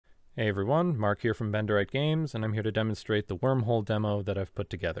Hey everyone, Mark here from Benderite Games, and I'm here to demonstrate the Wormhole demo that I've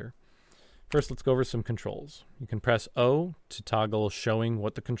put together. First, let's go over some controls. You can press O to toggle showing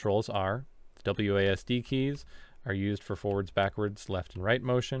what the controls are. The WASD keys are used for forwards, backwards, left and right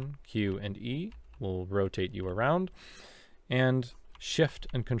motion. Q and E will rotate you around, and Shift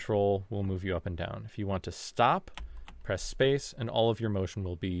and Control will move you up and down. If you want to stop, press space and all of your motion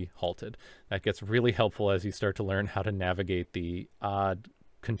will be halted. That gets really helpful as you start to learn how to navigate the odd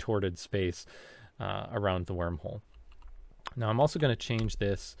contorted space around the wormhole. Now I'm also going to change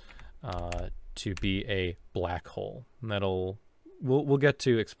this to be a black hole. And we'll get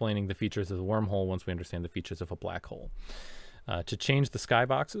to explaining the features of the wormhole once we understand the features of a black hole. To change the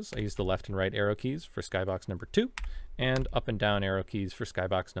skyboxes, I use the left and right arrow keys for skybox number 2 and up and down arrow keys for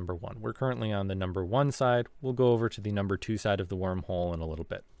skybox number 1. We're currently on the number 1 side. We'll go over to the number 2 side of the wormhole in a little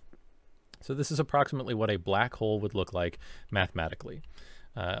bit. So this is approximately what a black hole would look like mathematically.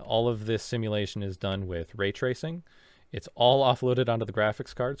 All of this simulation is done with ray tracing. It's all offloaded onto the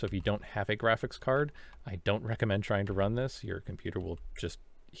graphics card, so if you don't have a graphics card, I don't recommend trying to run this. Your computer will just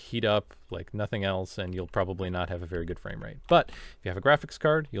heat up like nothing else, and you'll probably not have a very good frame rate. But if you have a graphics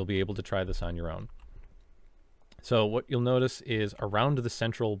card, you'll be able to try this on your own. So what you'll notice is around the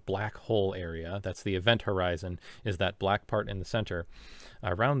central black hole area, that's the event horizon, is that black part in the center.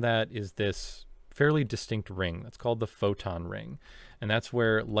 Around that is this fairly distinct ring. That's called the Photon Ring. And that's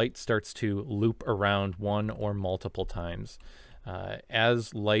where light starts to loop around one or multiple times.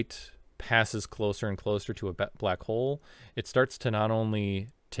 As light passes closer and closer to a black hole, it starts to not only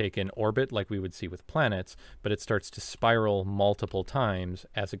take an orbit like we would see with planets, but it starts to spiral multiple times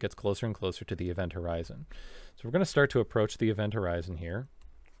as it gets closer and closer to the event horizon. So we're going to start to approach the event horizon here.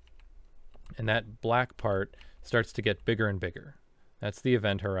 And that black part starts to get bigger and bigger. That's the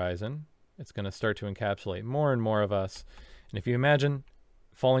event horizon. It's going to start to encapsulate more and more of us. And if you imagine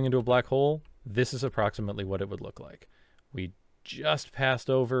falling into a black hole, this is approximately what it would look like. We just passed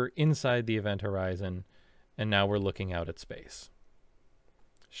over inside the event horizon, and now we're looking out at space.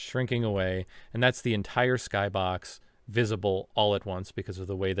 Shrinking away, and that's the entire skybox visible all at once because of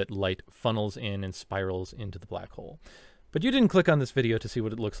the way that light funnels in and spirals into the black hole. But you didn't click on this video to see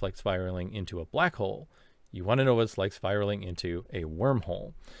what it looks like spiraling into a black hole. You want to know what it's like spiraling into a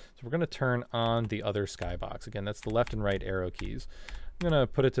wormhole. So we're going to turn on the other skybox. Again, that's the left and right arrow keys. I'm going to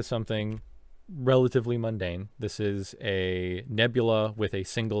put it to something relatively mundane. This is a nebula with a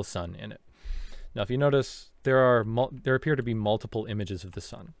single sun in it. Now, if you notice, there appear to be multiple images of the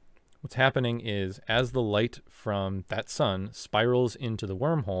sun. What's happening is as the light from that sun spirals into the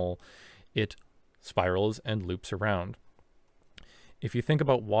wormhole, it spirals and loops around. If you think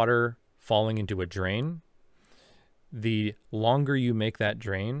about water falling into a drain, the longer you make that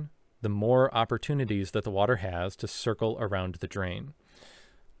drain, the more opportunities that the water has to circle around the drain.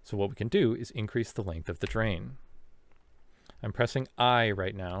 So what we can do is increase the length of the drain. I'm pressing I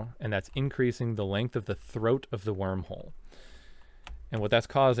right now, and that's increasing the length of the throat of the wormhole. And what that's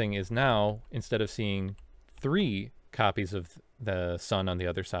causing is now, instead of seeing 3 copies of the sun on the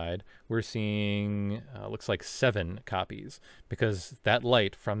other side, we're seeing, looks like 7 copies, because that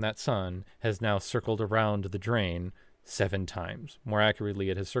light from that sun has now circled around the drain 7 times. More accurately,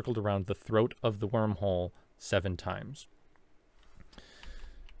 it has circled around the throat of the wormhole 7 times.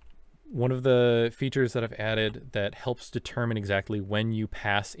 One of the features that I've added that helps determine exactly when you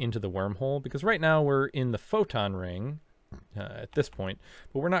pass into the wormhole, because right now we're in the Photon Ring at this point,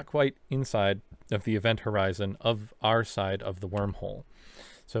 but we're not quite inside of the event horizon of our side of the wormhole.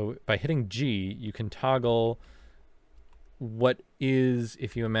 So by hitting G, you can toggle what is,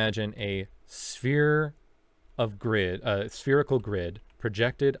 if you imagine a sphere of grid, a spherical grid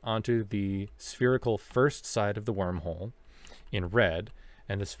projected onto the spherical first side of the wormhole in red,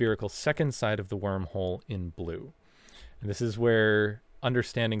 and the spherical second side of the wormhole in blue. And this is where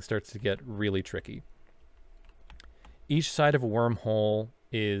understanding starts to get really tricky. Each side of a wormhole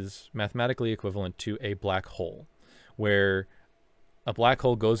is mathematically equivalent to a black hole, where a black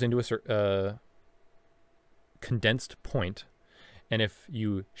hole goes into a condensed point, and if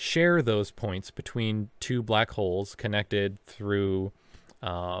you share those points between 2 black holes connected through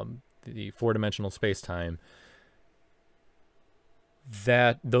the 4-dimensional space-time,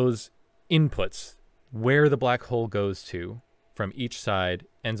 that those inputs, where the black hole goes to from each side,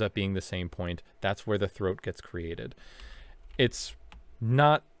 ends up being the same point. That's where the throat gets created. It's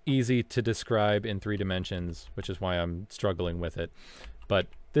not easy to describe in 3 dimensions, which is why I'm struggling with it, but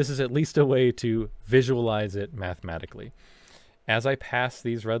this is at least a way to visualize it mathematically. As I pass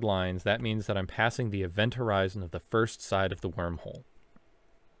these red lines, that means that I'm passing the event horizon of the first side of the wormhole.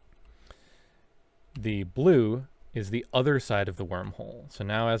 The blue is the other side of the wormhole. So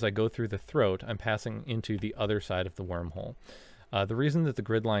now as I go through the throat, I'm passing into the other side of the wormhole. The reason that the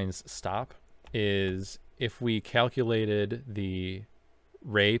grid lines stop is if we calculated the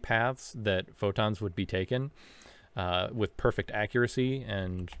ray paths that photons would be taken with perfect accuracy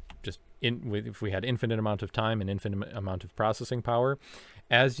and just if we had infinite amount of time and infinite amount of processing power,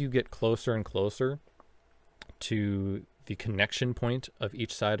 as you get closer and closer to the connection point of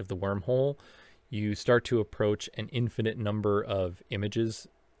each side of the wormhole, you start to approach an infinite number of images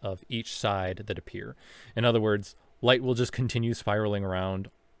of each side that appear. In other words, light will just continue spiraling around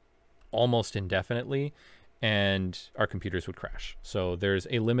almost indefinitely, and our computers would crash. So there's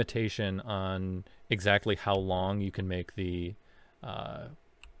a limitation on exactly how long you can make the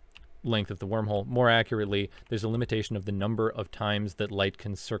length of the wormhole. More accurately, there's a limitation of the number of times that light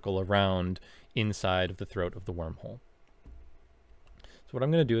can circle around inside of the throat of the wormhole. So what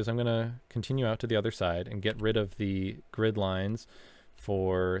I'm going to do is I'm going to continue out to the other side and get rid of the grid lines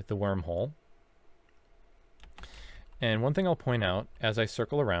for the wormhole. And one thing I'll point out as I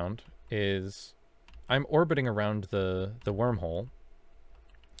circle around is I'm orbiting around the wormhole,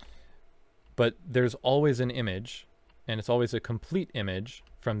 but there's always an image, and it's always a complete image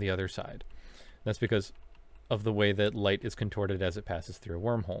from the other side. That's because of the way that light is contorted as it passes through a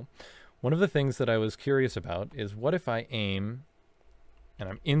wormhole. One of the things that I was curious about is, what if I aim, and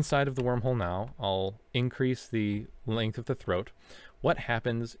I'm inside of the wormhole now, I'll increase the length of the throat. What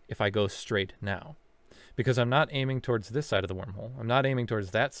happens if I go straight now? Because I'm not aiming towards this side of the wormhole. I'm not aiming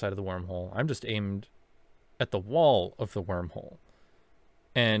towards that side of the wormhole. I'm just aimed at the wall of the wormhole.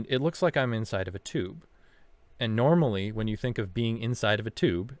 And it looks like I'm inside of a tube. And normally, when you think of being inside of a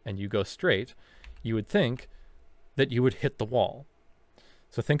tube and you go straight, you would think that you would hit the wall.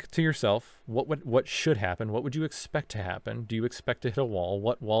 So think to yourself, what should happen? What would you expect to happen? Do you expect to hit a wall?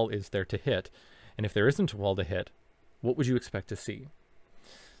 What wall is there to hit? And if there isn't a wall to hit, what would you expect to see?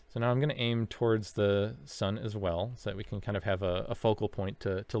 So now I'm going to aim towards the sun as well, so that we can kind of have a focal point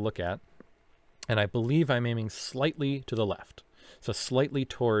to look at. And I believe I'm aiming slightly to the left, so slightly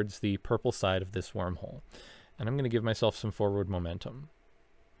towards the purple side of this wormhole. And I'm going to give myself some forward momentum.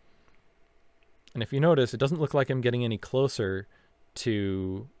 And if you notice, it doesn't look like I'm getting any closer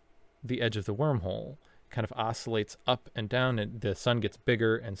to the edge of the wormhole. It kind of oscillates up and down, and the sun gets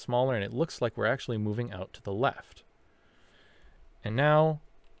bigger and smaller, and it looks like we're actually moving out to the left. And now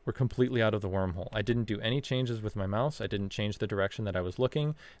we're completely out of the wormhole. I didn't do any changes with my mouse. I didn't change the direction that I was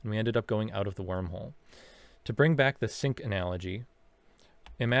looking, and we ended up going out of the wormhole. To bring back the sink analogy,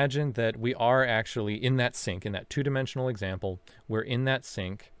 imagine that we are actually in that sink, in that two-dimensional example. We're in that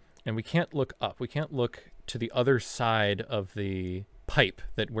sink, and we can't look up. We can't look to the other side of the pipe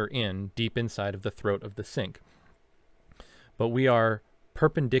that we're in, deep inside of the throat of the sink. But we are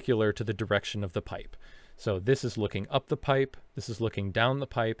perpendicular to the direction of the pipe. So this is looking up the pipe, this is looking down the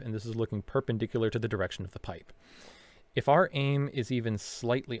pipe, and this is looking perpendicular to the direction of the pipe. If our aim is even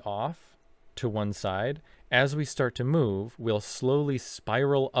slightly off to one side, as we start to move, we'll slowly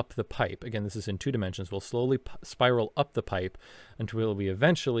spiral up the pipe. Again, this is in two dimensions. We'll slowly spiral up the pipe until we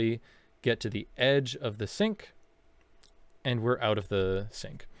eventually get to the edge of the sink, and we're out of the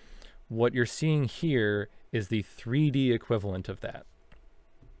sink. What you're seeing here is the 3D equivalent of that.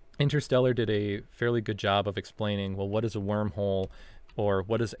 Interstellar did a fairly good job of explaining, well, what is a wormhole or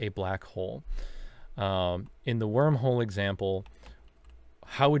what is a black hole? In the wormhole example,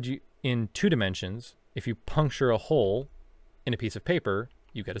 how would you, in two dimensions, if you puncture a hole in a piece of paper,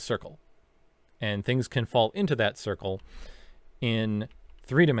 you get a circle. And things can fall into that circle. In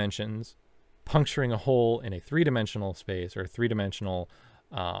 3 dimensions, puncturing a hole in a 3-dimensional space or a 3-dimensional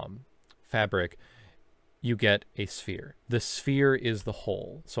fabric, you get a sphere. The sphere is the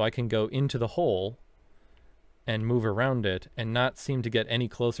hole. So I can go into the hole and move around it and not seem to get any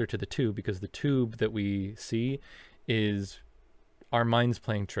closer to the tube, because the tube that we see is our minds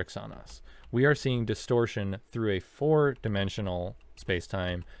playing tricks on us. We are seeing distortion through a 4-dimensional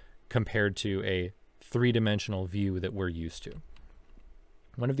space-time compared to a 3-dimensional view that we're used to.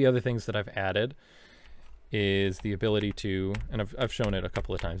 One of the other things that I've added is the ability to, and I've shown it a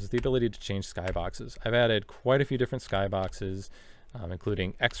couple of times, is the ability to change skyboxes. I've added quite a few different skyboxes,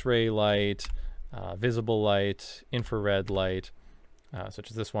 including X-ray light, visible light, infrared light, such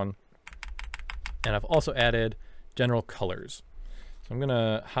as this one. And I've also added general colors. So I'm going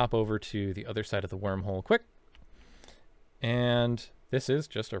to hop over to the other side of the wormhole quick. And this is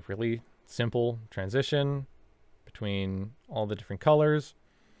just a really simple transition between all the different colors.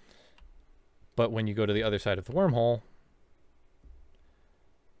 But when you go to the other side of the wormhole,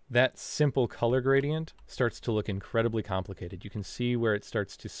 that simple color gradient starts to look incredibly complicated. You can see where it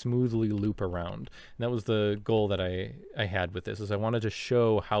starts to smoothly loop around. And that was the goal that I had with this, is I wanted to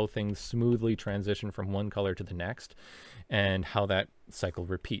show how things smoothly transition from one color to the next and how that cycle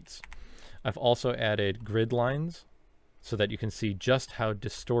repeats. I've also added grid lines so that you can see just how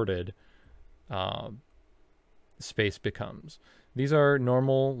distorted space becomes. These are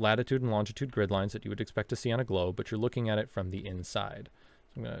normal latitude and longitude grid lines that you would expect to see on a globe, but you're looking at it from the inside.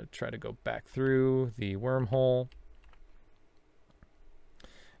 I'm going to try to go back through the wormhole.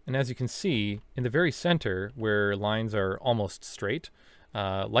 And as you can see, in the very center, where lines are almost straight,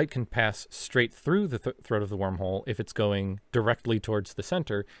 light can pass straight through the throat of the wormhole if it's going directly towards the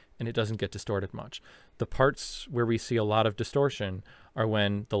center, and it doesn't get distorted much. The parts where we see a lot of distortion are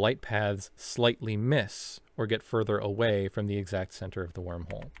when the light paths slightly miss or get further away from the exact center of the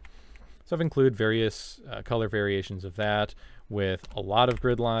wormhole. So I've included various color variations of that with a lot of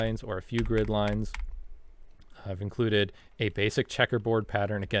grid lines or a few grid lines. I've included a basic checkerboard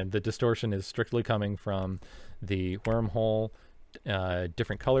pattern. Again, the distortion is strictly coming from the wormhole,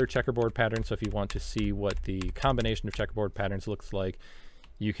 different color checkerboard pattern. So if you want to see what the combination of checkerboard patterns looks like,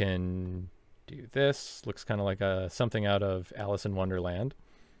 you can do this. Looks kind of like something out of Alice in Wonderland.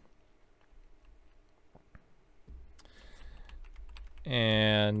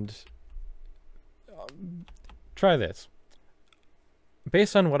 And try this.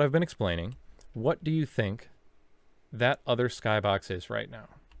 Based on what I've been explaining, what do you think that other skybox is right now?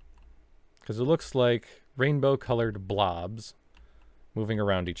 Because it looks like rainbow-colored blobs moving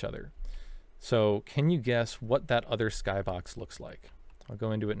around each other. So can you guess what that other skybox looks like? I'll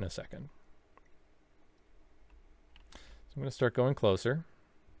go into it in a second. So I'm going to start going closer.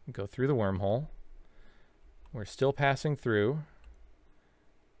 Go through the wormhole. We're still passing through.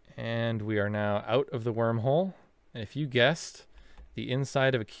 And we are now out of the wormhole. And if you guessed the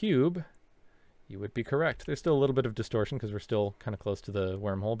inside of a cube, you would be correct. There's still a little bit of distortion because we're still kind of close to the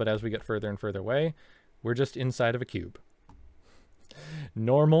wormhole, but as we get further and further away, we're just inside of a cube.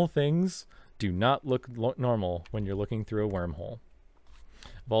 Normal things do not look normal when you're looking through a wormhole.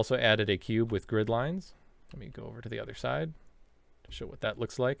 I've also added a cube with grid lines. Let me go over to the other side to show what that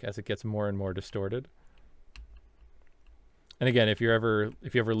looks like as it gets more and more distorted. And again, if you ever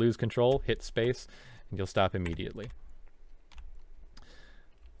lose control, hit space and you'll stop immediately.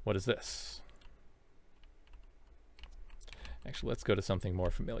 What is this? Actually, let's go to something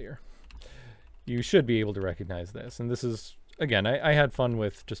more familiar. You should be able to recognize this. And this is, again, I had fun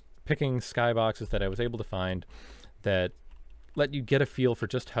with just picking skyboxes that I was able to find that let you get a feel for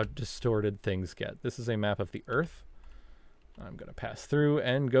just how distorted things get. This is a map of the Earth. I'm going to pass through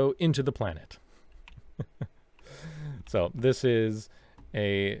and go into the planet. So this is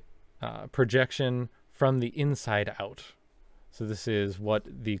a projection from the inside out. So this is what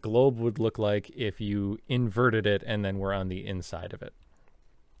the globe would look like if you inverted it and then were on the inside of it.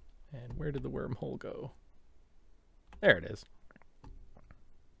 And where did the wormhole go? There it is.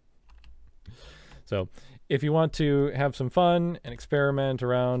 So if you want to have some fun and experiment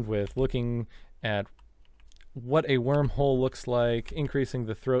around with looking at what a wormhole looks like, increasing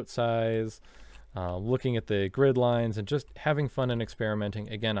the throat size, looking at the grid lines, and just having fun and experimenting,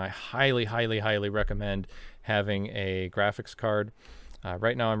 again, I highly, highly, highly recommend having a graphics card.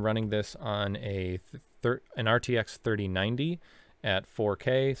 Right now I'm running this on an RTX 3090 at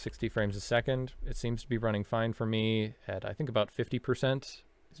 4K, 60 frames a second. It seems to be running fine for me at, I think, about 50%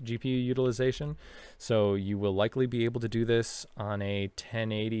 GPU utilization. So you will likely be able to do this on a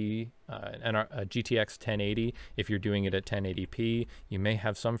 1080, a GTX 1080. If you're doing it at 1080p, you may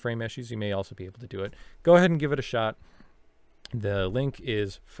have some frame issues. You may also be able to do it. Go ahead and give it a shot. The link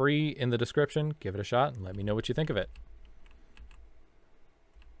is free in the description. Give it a shot and let me know what you think of it.